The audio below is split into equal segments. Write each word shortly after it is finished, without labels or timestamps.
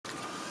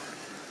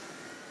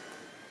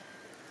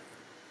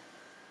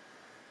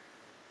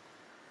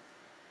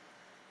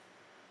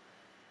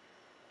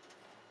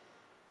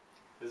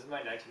This is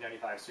my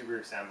 1995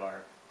 Subaru Sambar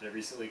that I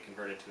recently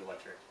converted to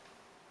electric.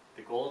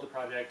 The goal of the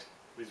project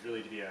was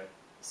really to be a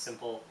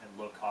simple and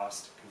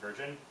low-cost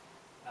conversion.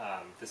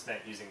 This meant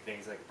using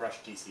things like a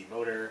brushed DC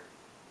motor,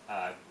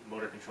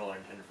 motor controller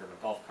intended for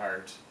a golf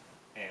cart,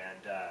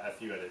 and a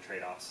few other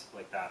trade-offs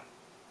like that.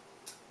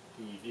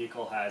 The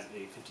vehicle has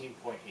a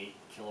 15.8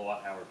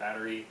 kilowatt-hour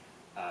battery.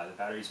 The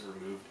batteries were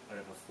removed out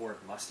of a Ford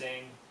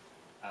Mustang.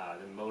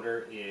 The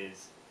motor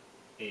is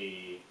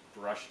a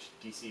brushed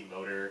DC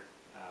motor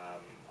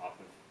off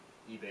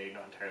of eBay,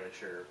 not entirely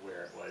sure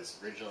where it was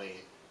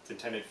originally. It's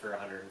intended for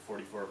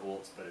 144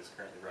 volts, but is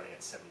currently running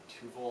at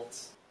 72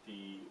 volts.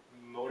 The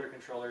motor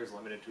controller is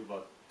limited to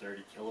about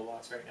 30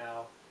 kilowatts right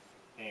now,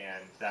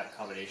 and that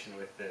combination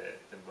with the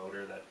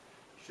motor that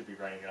should be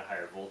running at a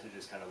higher voltage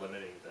is kind of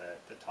limiting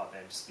the top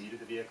end speed of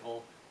the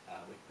vehicle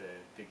with the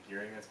big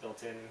gearing that's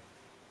built in.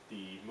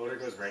 The motor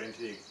goes right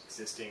into the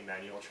existing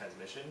manual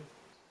transmission.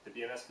 The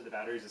BMS for the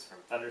batteries is from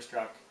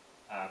Thunderstruck,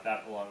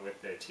 that along with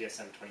the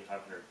TSM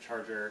 2500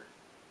 charger.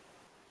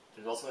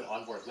 There's also an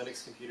onboard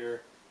Linux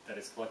computer that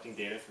is collecting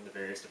data from the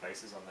various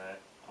devices on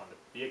the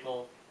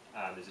vehicle.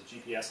 There's a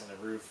GPS on the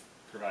roof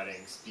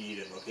providing speed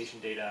and location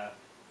data.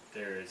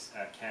 There's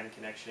a CAN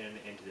connection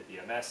into the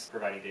BMS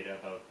providing data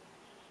about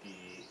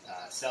the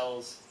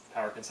cells,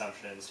 power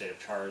consumption, state of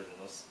charge,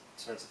 and those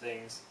sorts of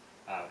things.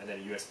 And then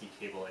a USB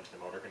cable into the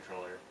motor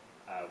controller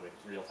with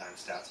real-time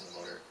stats on the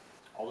motor.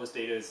 All this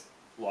data is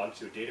logged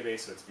to a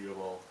database, so it's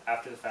viewable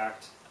after the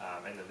fact.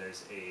 And then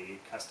there's a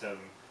custom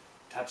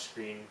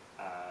touchscreen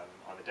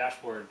on the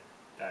dashboard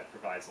that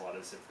provides a lot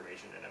of this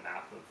information and a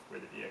map of where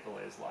the vehicle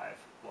is live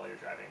while you're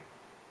driving.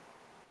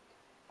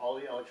 All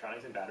the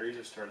electronics and batteries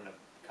are stored in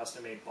a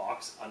custom-made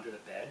box under the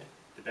bed.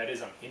 The bed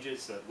is on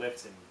hinges, so it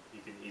lifts and you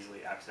can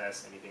easily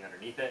access anything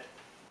underneath it.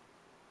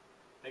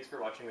 Thanks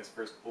for watching this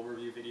first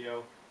overview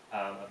video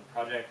of the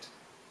project.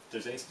 If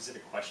there's any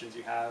specific questions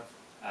you have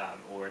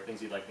or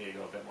things you'd like me to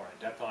go a bit more in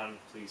depth on,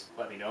 please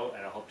let me know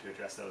and I'll hope to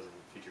address those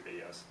in future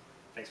videos.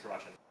 Thanks for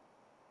watching.